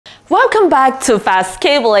Welcome back to Fast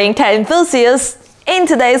Cabling Tech Enthusiasts. In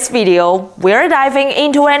today's video, we're diving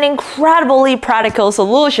into an incredibly practical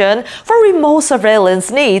solution for remote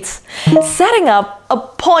surveillance needs, setting up a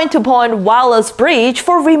point-to-point wireless bridge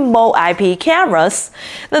for remote IP cameras.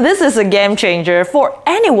 Now, this is a game changer for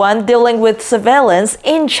anyone dealing with surveillance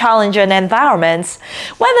in challenging environments,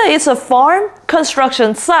 whether it's a farm,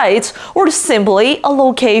 construction site, or simply a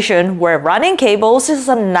location where running cables is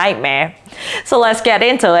a nightmare. So let's get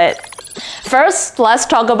into it. First, let's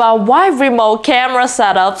talk about why remote camera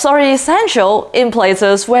setups are essential in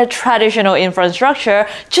places where traditional infrastructure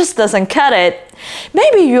just doesn't cut it.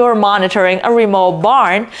 Maybe you're monitoring a remote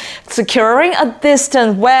barn, securing a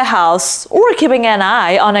distant warehouse, or keeping an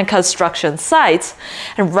eye on a construction site.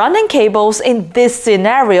 And running cables in this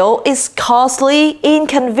scenario is costly,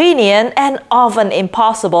 inconvenient, and often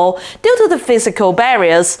impossible due to the physical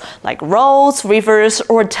barriers like roads, rivers,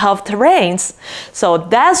 or tough terrains. So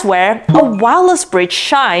that's where a wireless bridge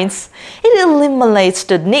shines. It eliminates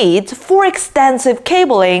the need for extensive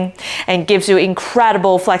cabling and gives you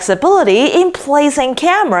incredible flexibility in placing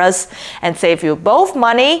cameras and save you both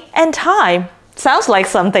money and time. Sounds like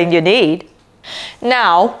something you need.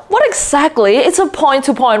 Now, what exactly is a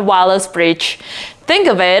point-to-point wireless bridge? Think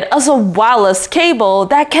of it as a wireless cable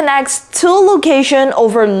that connects two locations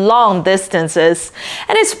over long distances,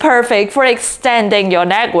 and it's perfect for extending your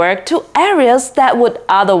network to areas that would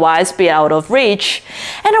otherwise be out of reach.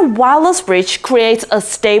 And a wireless bridge creates a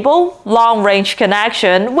stable, long-range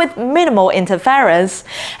connection with minimal interference,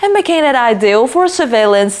 and making it ideal for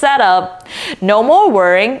surveillance setup. No more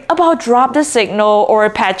worrying about drop the signal or a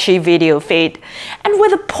patchy video feed. And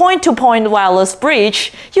with a point-to-point wireless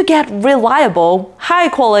bridge, you get reliable,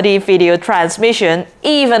 high-quality video transmission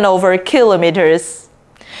even over kilometers.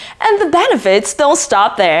 And the benefits don't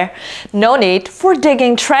stop there. No need for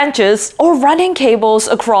digging trenches or running cables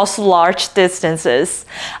across large distances.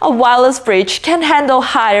 A wireless bridge can handle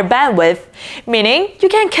higher bandwidth, meaning you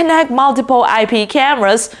can connect multiple IP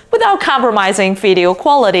cameras without compromising video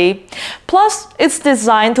quality. Plus, it's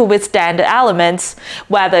designed to withstand the elements.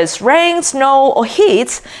 Whether it's rain, snow, or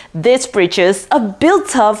heat, these bridges are built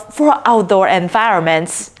tough for outdoor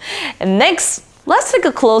environments. And next, let's take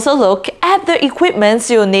a closer look at the equipment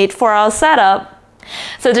you'll need for our setup.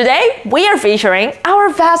 So today, we are featuring our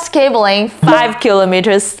FASTCABLING 5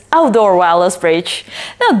 km outdoor wireless bridge.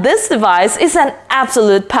 Now, this device is an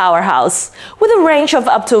absolute powerhouse. With a range of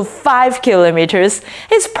up to 5 km,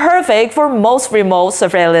 it's perfect for most remote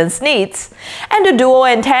surveillance needs. And the dual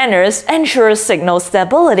antennas ensure signal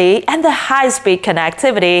stability, and the high-speed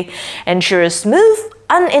connectivity ensures smooth,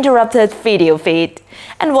 uninterrupted video feed.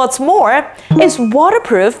 And what's more, it's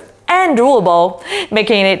waterproof and durable,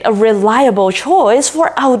 making it a reliable choice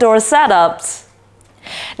for outdoor setups.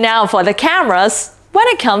 Now for the cameras. When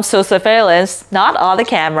it comes to surveillance, not all the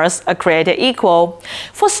cameras are created equal.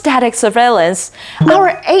 For static surveillance,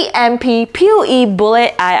 our 8MP PoE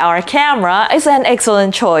Bullet IR camera is an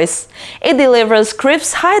excellent choice. It delivers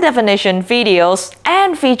crisp high-definition videos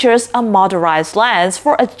and features a motorized lens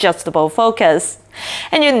for adjustable focus.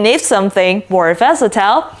 And you need something more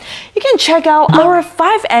versatile, you can check out our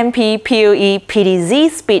 5MP PoE PTZ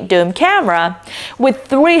Speed Zoom camera. With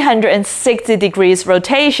 360 degrees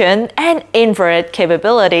rotation and infrared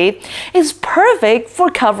capability, it's perfect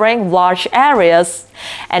for covering large areas.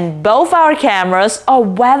 And both our cameras are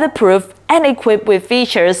weatherproof and equipped with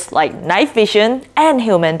features like night vision and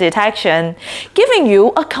human detection, giving you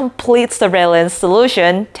a complete surveillance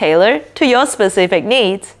solution tailored to your specific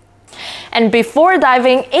needs. And before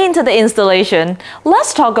diving into the installation,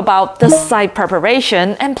 let's talk about the site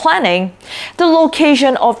preparation and planning. The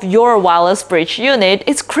location of your wireless bridge unit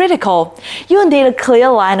is critical. You'll need a clear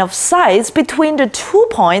line of sight between the 2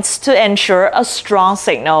 points to ensure a strong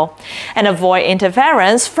signal, and avoid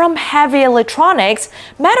interference from heavy electronics,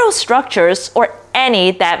 metal structures, or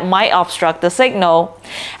any that might obstruct the signal.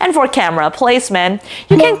 And for camera placement,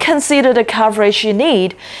 you can consider the coverage you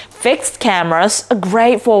need. Fixed cameras are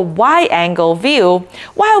great for wide-angle view,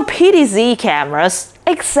 while PTZ cameras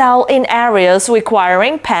excel in areas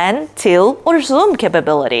requiring pan, tilt, or zoom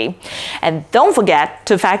capability. And don't forget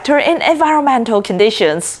to factor in environmental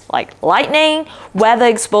conditions like lightning, weather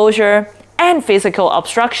exposure, and physical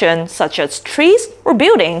obstruction such as trees or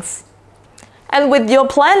buildings. And with your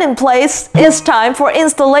plan in place, it's time for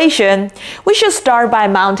installation. We should start by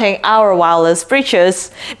mounting our wireless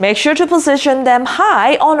bridges. Make sure to position them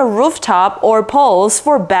high on a rooftop or poles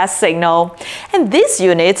for best signal. And these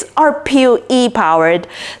units are PoE powered,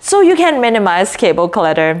 so you can minimize cable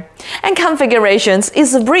clutter. And configurations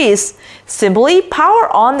is a breeze. Simply power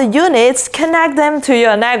on the units, connect them to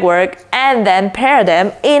your network, and then pair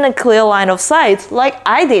them in a clear line of sight like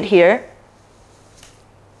I did here.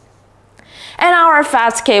 And our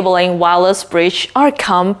fast cabling wireless bridge are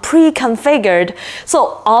come pre-configured,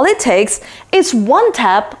 so all it takes is one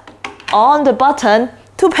tap on the button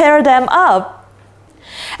to pair them up.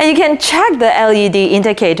 And you can check the LED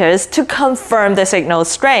indicators to confirm the signal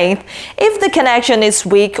strength. If the connection is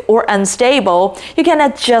weak or unstable, you can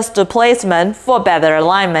adjust the placement for better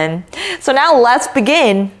alignment. So now let's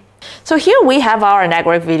begin. So here we have our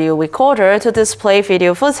network video recorder to display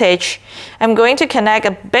video footage. I'm going to connect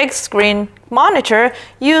a big screen monitor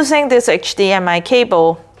using this HDMI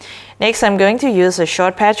cable. Next, I'm going to use a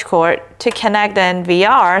short patch cord to connect the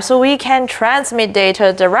NVR so we can transmit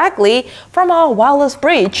data directly from our wireless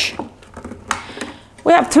bridge.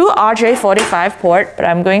 We have two RJ45 ports, but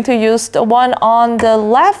I'm going to use the one on the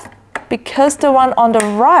left because the one on the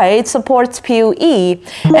right supports PoE,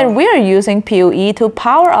 and we are using PoE to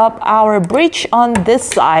power up our bridge on this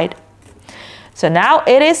side. So now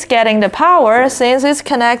it is getting the power since it's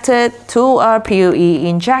connected to our PoE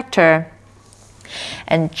injector.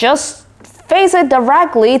 And just face it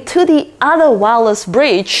directly to the other wireless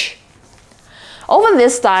bridge. Over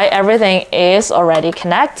this side, everything is already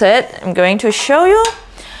connected. I'm going to show you.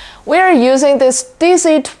 We are using this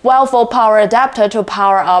DC 12-volt power adapter to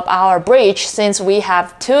power up our bridge since we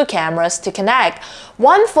have two cameras to connect,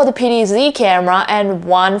 one for the PTZ camera and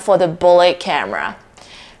one for the bullet camera.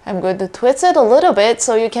 I'm going to twist it a little bit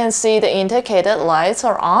so you can see the indicated lights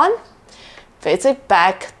are on. Face it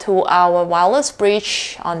back to our wireless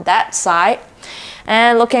bridge on that side.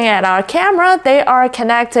 And looking at our camera, they are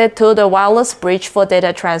connected to the wireless bridge for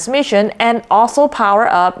data transmission and also power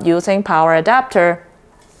up using power adapter.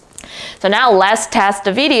 So now let's test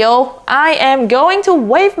the video. I am going to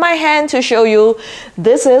wave my hand to show you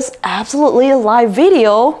this is absolutely a live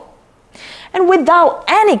video and without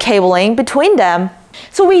any cabling between them.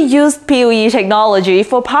 So we used PoE technology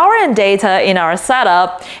for power and data in our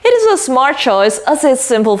setup. It is a smart choice as it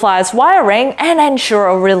simplifies wiring and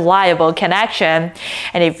ensures a reliable connection.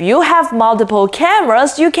 And if you have multiple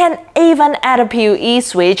cameras, you can even add a PoE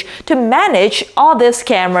switch to manage all these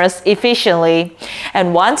cameras efficiently.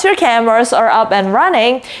 And once your cameras are up and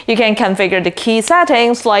running, you can configure the key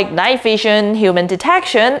settings like night vision, human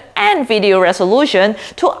detection, and video resolution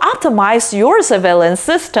to optimize your surveillance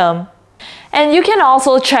system. And you can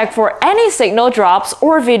also check for any signal drops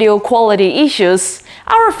or video quality issues.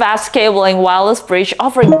 Our fast cabling wireless bridge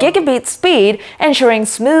offers gigabit speed, ensuring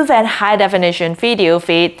smooth and high-definition video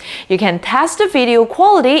feed. You can test the video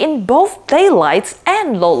quality in both daylight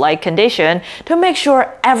and low light condition to make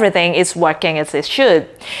sure everything is working as it should.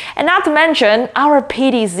 And not to mention, our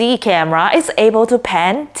PTZ camera is able to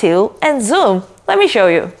pan, tilt, and zoom. Let me show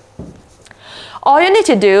you. All you need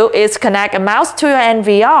to do is connect a mouse to your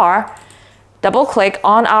NVR, double-click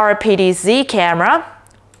on our PTZ camera,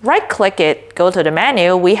 right-click it, go to the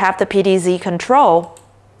menu, we have the PTZ control.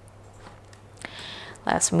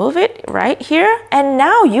 Let's move it right here, and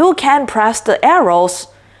now you can press the arrows,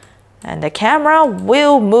 and the camera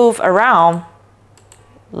will move around,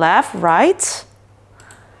 left, right,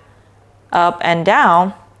 up and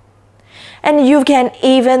down. And you can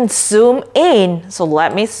even zoom in. So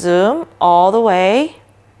let me zoom all the way.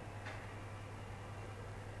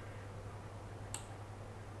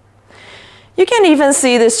 You can even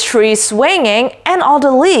see this tree swinging and all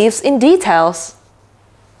the leaves in details.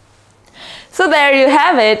 So there you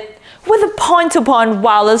have it. With a point-to-point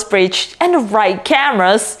wireless bridge and the right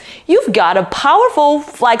cameras, you've got a powerful,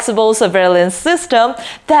 flexible surveillance system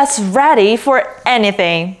that's ready for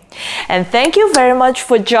anything. And thank you very much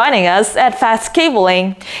for joining us at Fast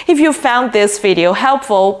Cabling. If you found this video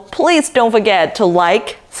helpful, please don't forget to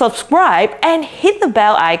like, subscribe, and hit the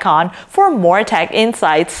bell icon for more tech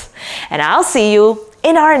insights. And I'll see you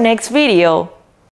in our next video.